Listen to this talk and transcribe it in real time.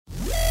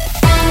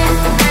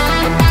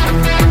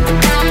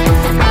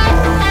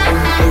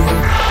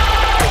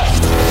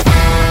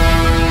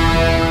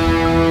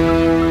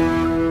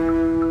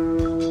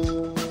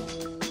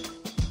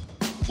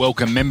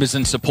Welcome members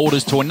and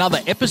supporters to another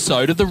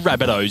episode of the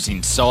Rabbitohs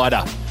Insider.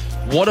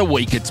 What a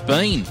week it's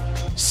been.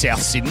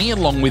 South Sydney,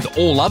 along with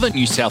all other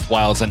New South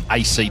Wales and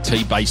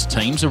ACT-based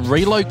teams, are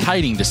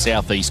relocating to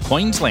southeast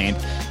Queensland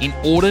in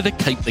order to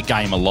keep the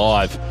game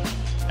alive.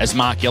 As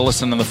Mark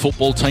Ellison and the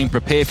football team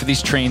prepare for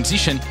this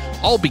transition,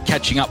 I'll be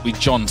catching up with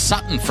John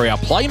Sutton for our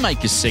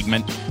Playmakers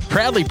segment,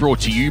 proudly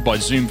brought to you by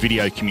Zoom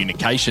Video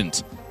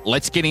Communications.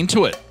 Let's get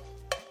into it.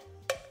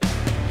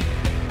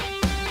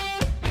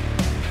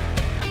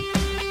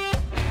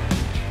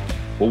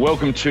 Well,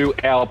 welcome to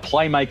our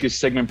Playmakers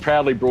segment,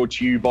 proudly brought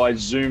to you by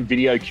Zoom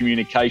Video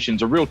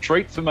Communications. A real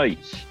treat for me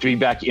to be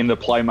back in the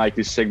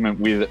Playmakers segment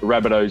with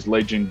Rabbitohs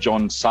legend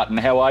John Sutton.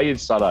 How are you,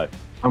 Sutto?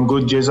 I'm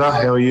good, Jezza.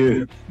 How are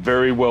you?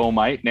 Very well,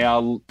 mate.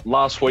 Now,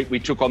 last week we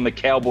took on the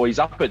Cowboys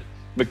up at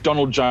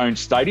McDonald Jones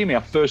Stadium, our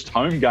first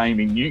home game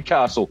in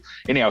Newcastle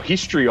in our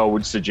history, I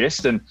would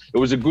suggest, and it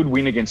was a good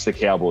win against the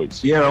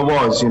Cowboys. Yeah, it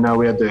was.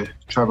 We had to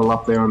travel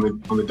up there on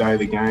the day of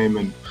the game,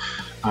 and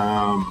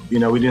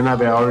we didn't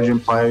have our origin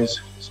players.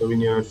 So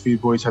a few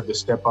boys had to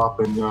step up,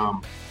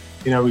 and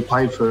we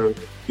played for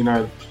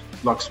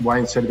like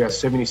Wayne said, about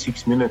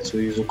 76 minutes. So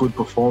it was a good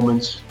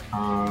performance.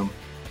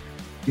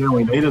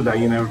 We needed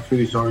that. Through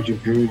this origin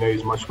period,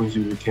 as much wins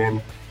as we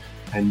can,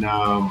 and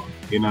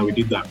we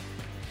did that.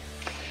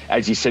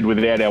 As you said,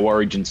 without our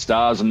origin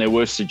stars, and there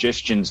were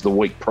suggestions the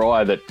week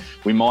prior that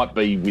we might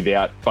be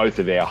without both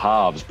of our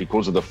halves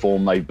because of the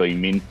form they've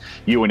been in.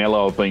 You and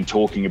Ello have been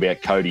talking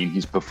about Cody and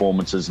his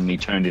performances, and he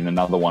turned in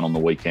another one on the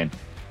weekend.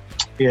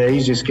 Yeah,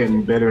 he's just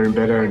getting better and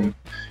better, and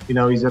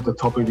he's at the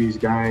top of his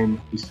game.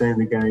 He's seeing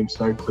the game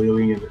so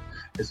clearly, and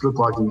it's looked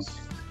like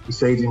he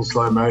sees in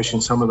slow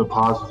motion some of the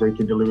passes he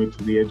can deliver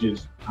to the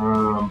edges.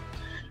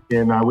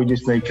 We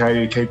just need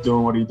Cody to keep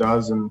doing what he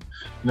does, and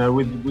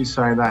we're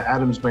saying that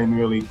Adam's been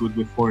really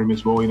good for him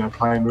as well.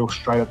 Playing real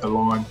straight at the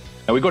line.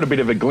 Now, we got a bit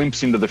of a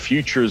glimpse into the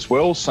future as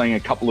well, seeing a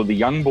couple of the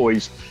young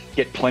boys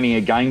get plenty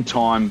of game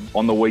time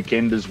on the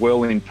weekend as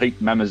well, in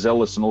Pete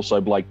Mamazelis and also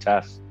Blake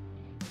Taff.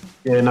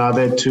 Yeah,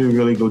 they're two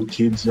really good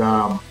kids.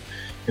 Funny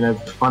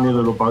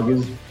little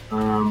buggers.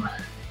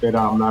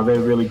 They're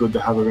really good to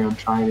have around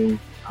training.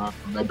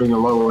 They bring a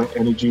lot of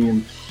energy,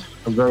 and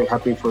I was very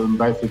happy for them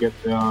both to get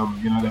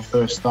their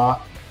first start.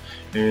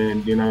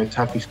 And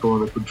Taffy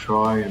scoring a good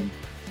try, and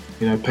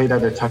Pete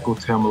had to tackle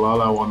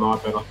Taumalolo one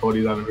night, but I thought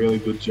he done a really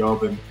good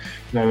job, and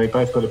they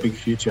both got a big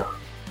future.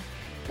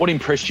 What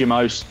impressed you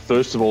most,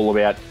 first of all,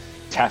 about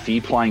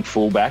Taffy playing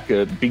fullback?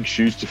 Big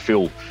shoes to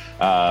fill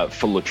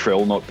for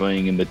Latrell not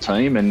being in the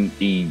team, and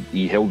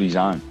he held his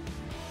own.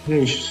 Yeah,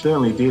 he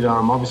certainly did.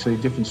 Obviously, a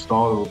different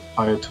style of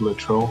player to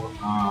Latrell.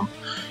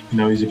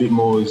 He's a bit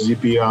more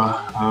zippier.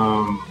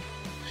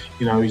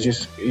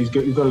 He's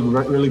got a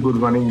really good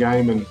running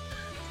game, and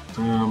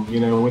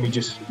when he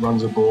just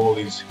runs the ball,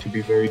 he can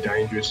be very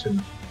dangerous.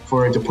 And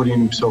for him to put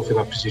himself in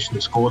that position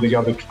to score, the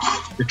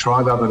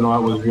try the other night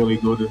was really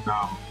good,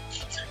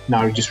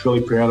 and just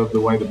really proud of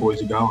the way the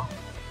boys are going.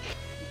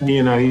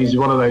 He's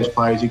one of those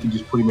players, you can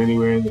just put him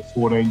anywhere in the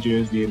 14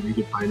 jersey and he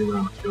can play anywhere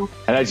on the field.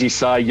 And as you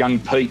say, young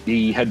Pete,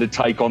 he had to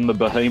take on the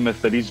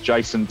behemoth that is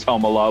Jason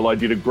Taumalolo.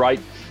 Did a great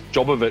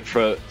job of it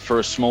for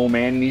a small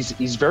man.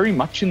 He's very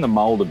much in the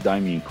mould of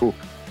Damien Cook.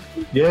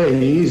 Yeah,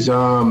 he is. He's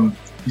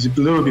a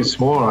little bit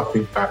smaller, I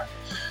think, but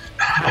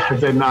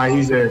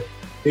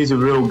he's a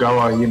real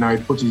goer.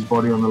 He puts his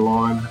body on the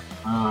line.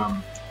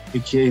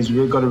 He's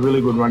got a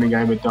really good running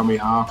game at dummy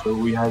half that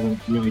we haven't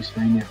really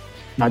seen yet.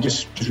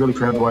 Just really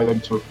proud of the way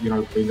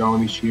they've been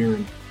going this year,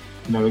 and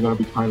they're going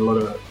to be playing a lot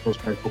of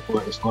first-grade football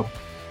at this club.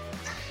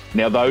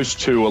 Now, those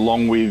two,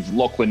 along with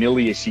Lachlan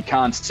Ilias, you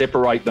can't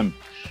separate them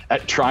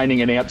at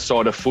training and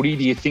outside of footy.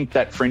 Do you think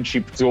that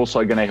friendship is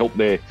also going to help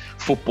their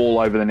football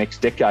over the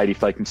next decade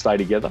if they can stay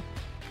together?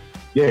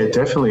 Yeah,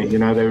 definitely.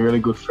 They're really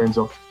good friends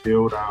off the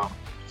field.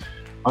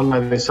 I don't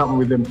know, there's something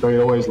with them three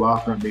always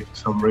laughing at me for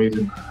some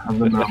reason. I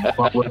don't know, I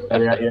haven't worked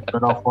that out yet,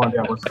 but I'll find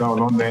out what's going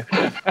on there.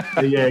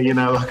 But yeah,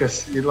 like I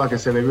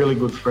said, they're really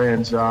good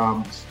friends.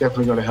 It's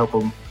definitely going to help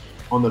them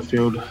on the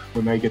field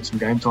when they get some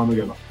game time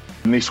together.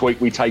 And this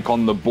week we take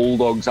on the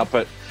Bulldogs up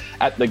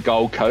at the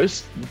Gold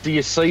Coast. Do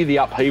you see the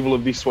upheaval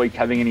of this week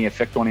having any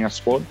effect on our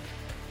squad?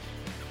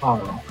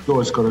 Oh, it's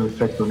always got an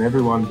effect on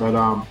everyone, but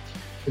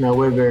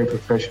we're very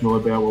professional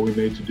about what we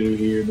need to do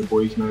here, and the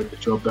boys know the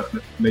job that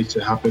needs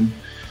to happen.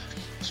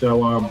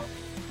 So, I'm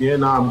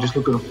just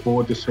looking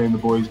forward to seeing the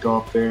boys go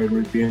up there and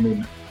rip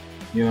in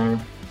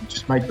and,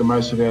 just make the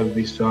most of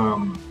this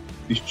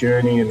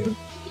journey, and,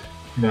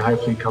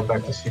 hopefully come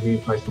back to Sydney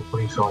and play some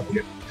footy side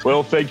again.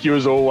 Well, thank you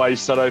as always,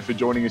 Sutto, for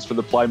joining us for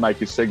the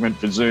Playmakers segment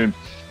for Zoom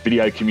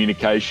Video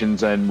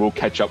Communications, and we'll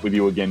catch up with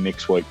you again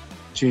next week.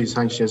 Cheers.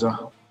 Thanks,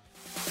 Jezza.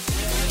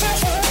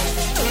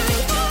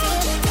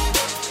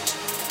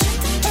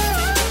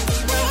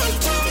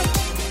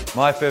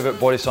 My favourite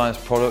body science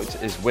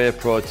product is whey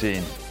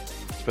protein,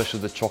 especially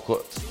the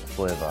chocolate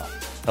flavour.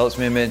 Helps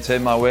me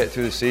maintain my weight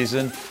through the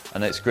season,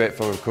 and it's great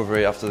for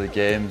recovery after the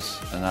games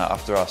and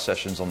after our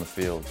sessions on the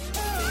field.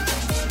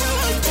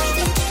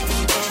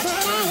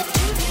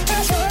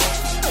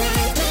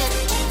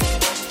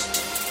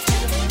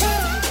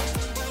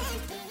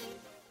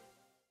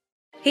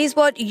 Here's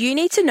what you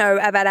need to know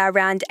about our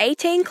Round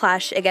 18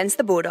 clash against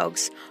the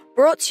Bulldogs.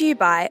 Brought to you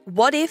by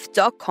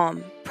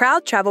whatif.com,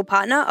 proud travel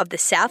partner of the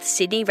South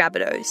Sydney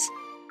Rabbitohs.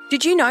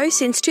 Did you know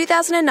since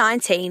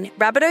 2019,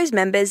 Rabbitohs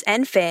members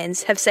and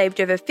fans have saved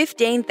over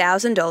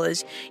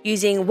 $15,000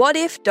 using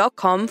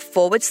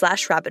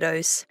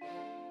whatif.com/Rabbitohs?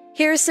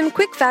 Here are some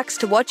quick facts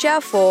to watch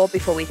out for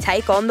before we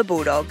take on the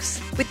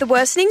Bulldogs. With the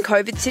worsening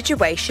COVID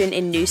situation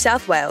in New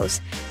South Wales,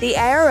 the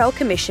ARL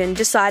Commission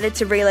decided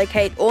to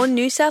relocate all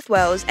New South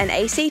Wales and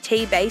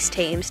ACT-based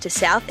teams to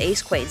South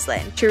East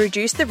Queensland to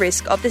reduce the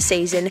risk of the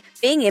season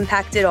being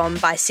impacted on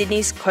by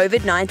Sydney's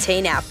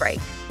COVID-19 outbreak.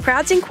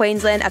 Crowds in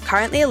Queensland are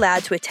currently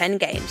allowed to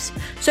attend games,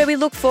 so we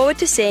look forward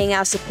to seeing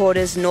our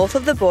supporters north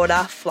of the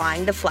border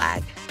flying the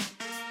flag.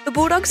 The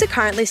Bulldogs are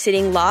currently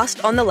sitting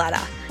last on the ladder,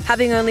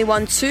 having only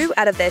won 2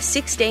 out of their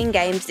 16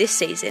 games this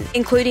season,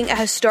 including a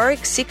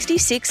historic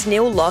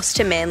 66-0 loss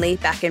to Manly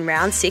back in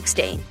round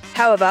 16.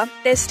 However,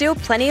 there's still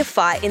plenty of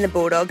fight in the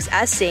Bulldogs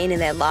as seen in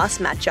their last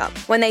matchup,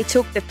 when they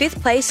took the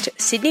 5th-placed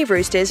Sydney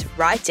Roosters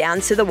right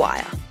down to the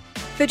wire.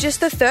 For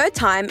just the 3rd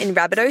time in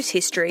Rabbitohs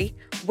history,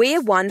 we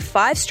have won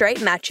 5 straight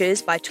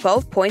matches by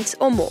 12 points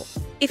or more.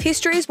 If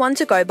history is one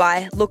to go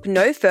by, look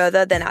no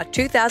further than our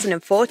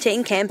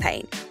 2014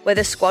 campaign, where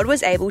the squad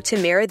was able to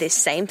mirror this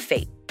same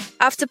feat.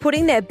 After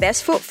putting their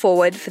best foot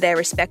forward for their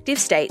respective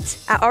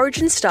states, our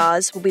Origin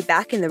stars will be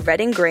back in the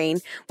red and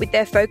green, with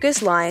their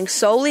focus lying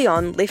solely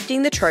on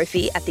lifting the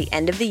trophy at the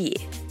end of the year.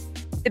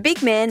 The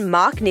big man,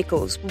 Mark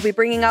Nichols, will be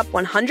bringing up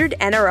 100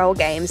 NRL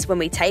games when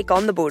we take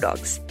on the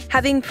Bulldogs.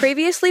 Having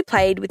previously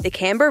played with the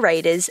Canberra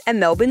Raiders and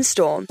Melbourne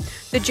Storm,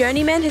 the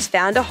journeyman has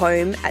found a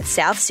home at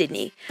South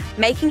Sydney,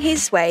 making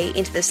his way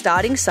into the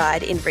starting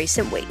side in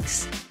recent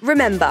weeks.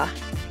 Remember,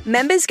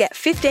 members get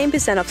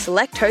 15% off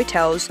select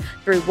hotels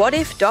through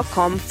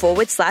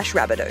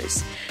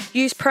whatif.com/Rabbitohs.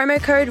 Use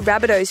promo code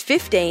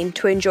Rabbitohs15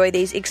 to enjoy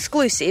these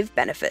exclusive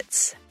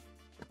benefits.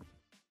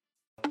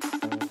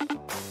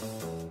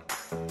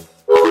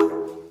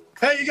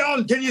 How you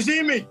going? Can you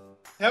see me?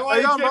 How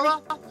are you going,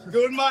 brother?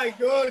 Good, mate.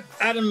 Good.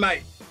 Adam,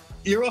 mate,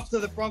 you're off to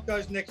the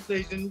Broncos next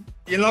season.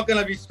 You're not going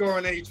to be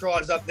scoring any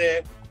tries up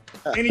there.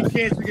 Any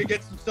chance we could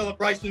get some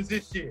celebrations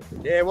this year?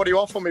 Yeah, what do you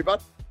want from me,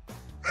 bud?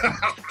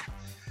 How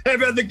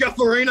about the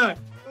Guffarino?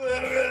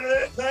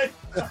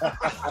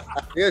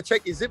 Yeah,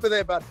 check your zipper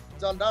there, bud.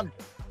 It's undone.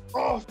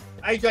 Oh,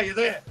 AJ, you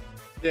there?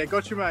 Yeah,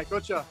 got you, mate.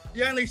 Gotcha.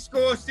 You only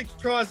score 6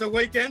 tries a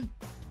weekend.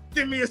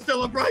 Give me a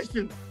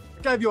celebration.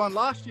 I gave you one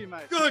last year,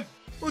 mate. Good.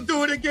 We'll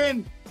do it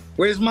again.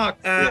 Where's Mark?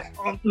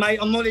 Mate,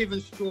 I'm not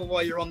even sure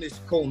why you're on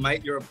this call,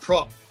 mate. You're a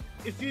prop.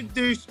 If you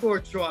do score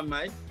a try,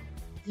 mate,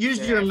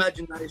 use your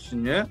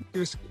imagination, yeah?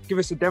 Give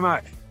us a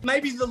demo.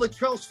 Maybe the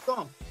Latrell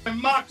stomp.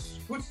 When Mark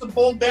puts the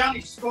ball down,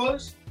 he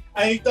scores,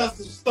 and he does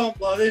the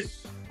stomp like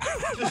this.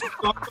 Just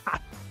stomp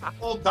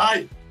all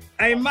day.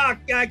 Hey,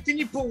 Mark, can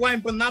you put Wayne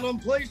Bernard on,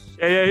 please?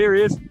 Yeah, here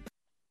he is.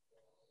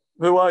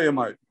 Who are you,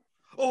 mate?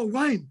 Oh,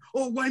 Wayne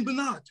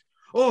Bernard.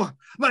 Oh,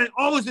 mate,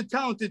 I was a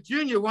talented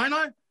junior, Wayne,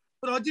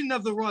 but I didn't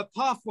have the right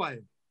pathway.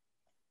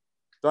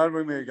 Don't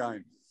ring me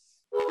again.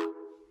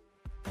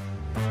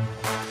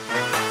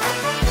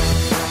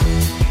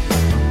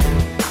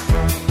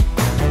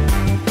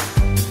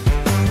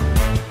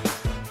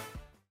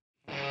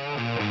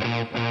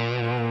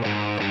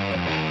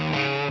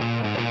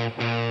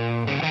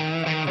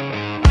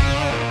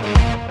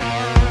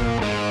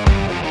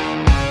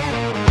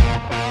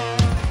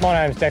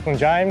 My name's Declan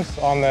James.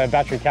 I'm the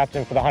battery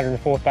captain for the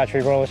 104th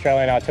Battery Royal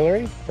Australian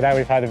Artillery. Today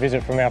we've had a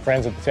visit from our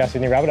friends at the South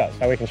Sydney Rabbitohs,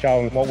 so we can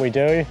show them what we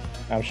do,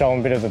 show them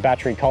a bit of the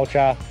battery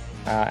culture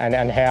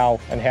and how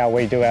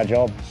we do our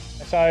job.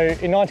 So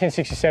in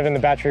 1967 the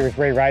battery was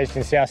re-raised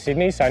in South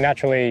Sydney, so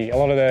naturally a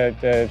lot of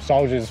the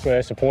soldiers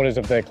were supporters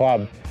of the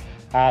club.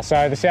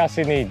 So the South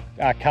Sydney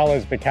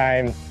colours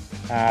became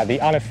the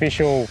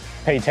unofficial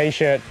PT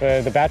shirt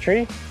for the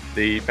battery.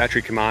 The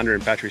battery commander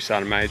and battery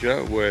sergeant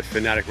major were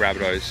fanatic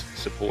Rabbitohs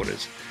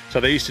supporters. So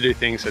they used to do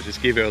things such as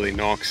give early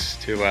knocks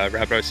to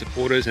Rabbitohs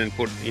supporters and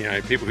put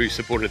people who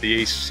supported the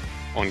East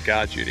on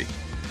guard duty.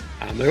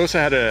 They also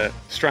had a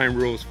Australian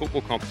rules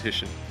football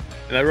competition,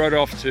 and they rode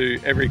off to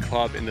every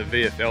club in the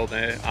VFL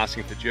there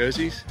asking for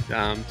jerseys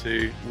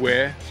to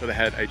wear. So they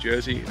had a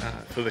jersey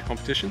for the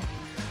competition.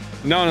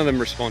 None of them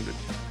responded.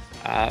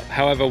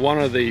 However, one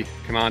of the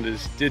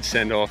commanders did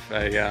send off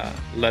a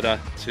letter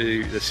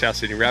to the South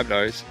Sydney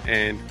Rabbitohs,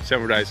 and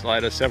several days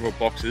later, several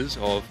boxes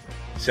of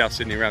South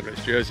Sydney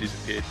Rabbitohs jerseys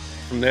appeared.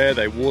 From there,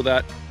 they wore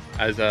that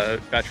as a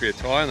battery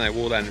attire, and they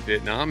wore that in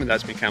Vietnam, and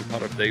that's become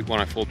part of the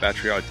 104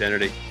 battery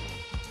identity.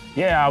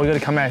 Yeah, we got to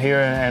come out here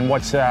and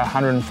watch the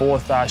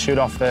 104th shoot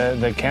off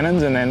the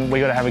cannons, and then we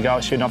got to have a go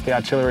at shooting off the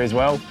artillery as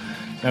well.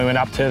 Then we went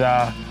up to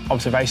the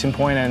observation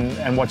point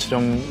and watched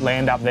them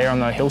land up there on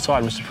the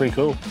hillside, which is pretty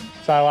cool.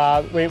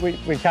 So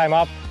we came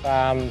up,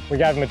 we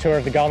gave them a tour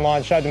of the gun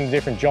line, showed them the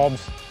different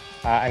jobs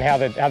and how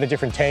the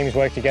different teams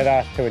work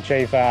together to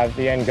achieve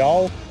the end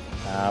goal.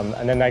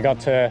 And then they got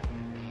to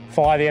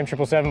fire the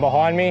M777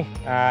 behind me,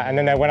 and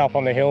then they went up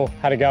on the hill,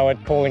 had a go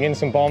at calling in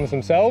some bombs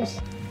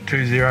themselves.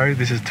 2-0,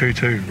 this is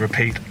 2-2,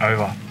 repeat,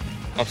 over.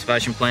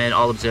 Observation plan,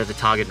 I'll observe the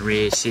target in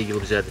rear, Sig will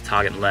observe the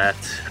target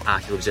left,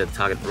 Ark will observe the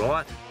target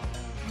right.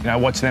 You know,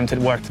 watching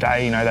them work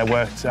today, you know, they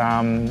worked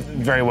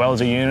very well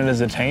as a unit, as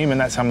a team, and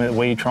that's something that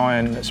we try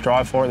and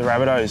strive for at the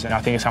Rabbitohs. And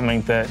I think it's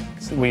something that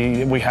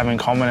we have in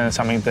common, and it's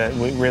something that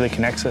really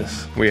connects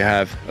us. We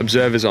have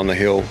observers on the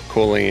hill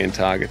calling in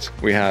targets.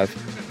 We have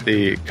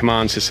the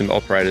command system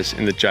operators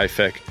in the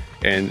JFEC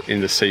and in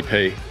the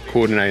CP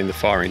coordinating the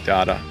firing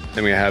data.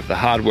 Then we have the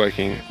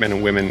hard-working men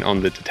and women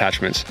on the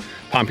detachments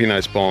pumping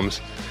those bombs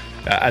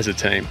as a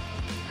team.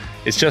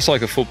 It's just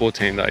like a football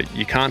team, though.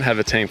 You can't have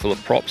a team full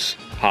of props,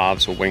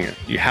 halves or winger.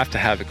 You have to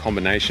have a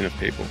combination of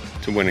people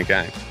to win a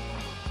game.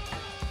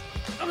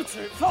 Number 2,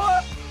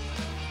 fire!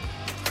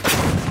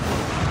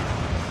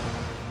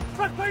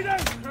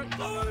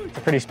 It's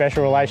a pretty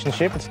special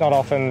relationship. It's not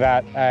often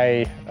that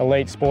an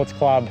elite sports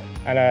club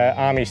and an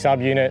army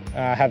subunit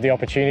have the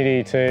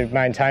opportunity to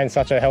maintain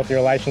such a healthy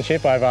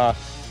relationship over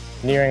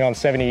nearing on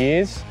 70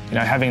 years. You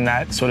know, having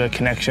that sort of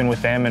connection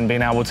with them and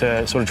being able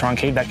to sort of try and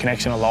keep that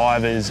connection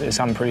alive is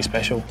something pretty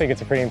special. I think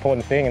it's a pretty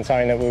important thing and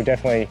something that we'll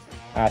definitely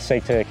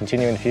seek to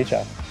continue in the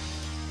future.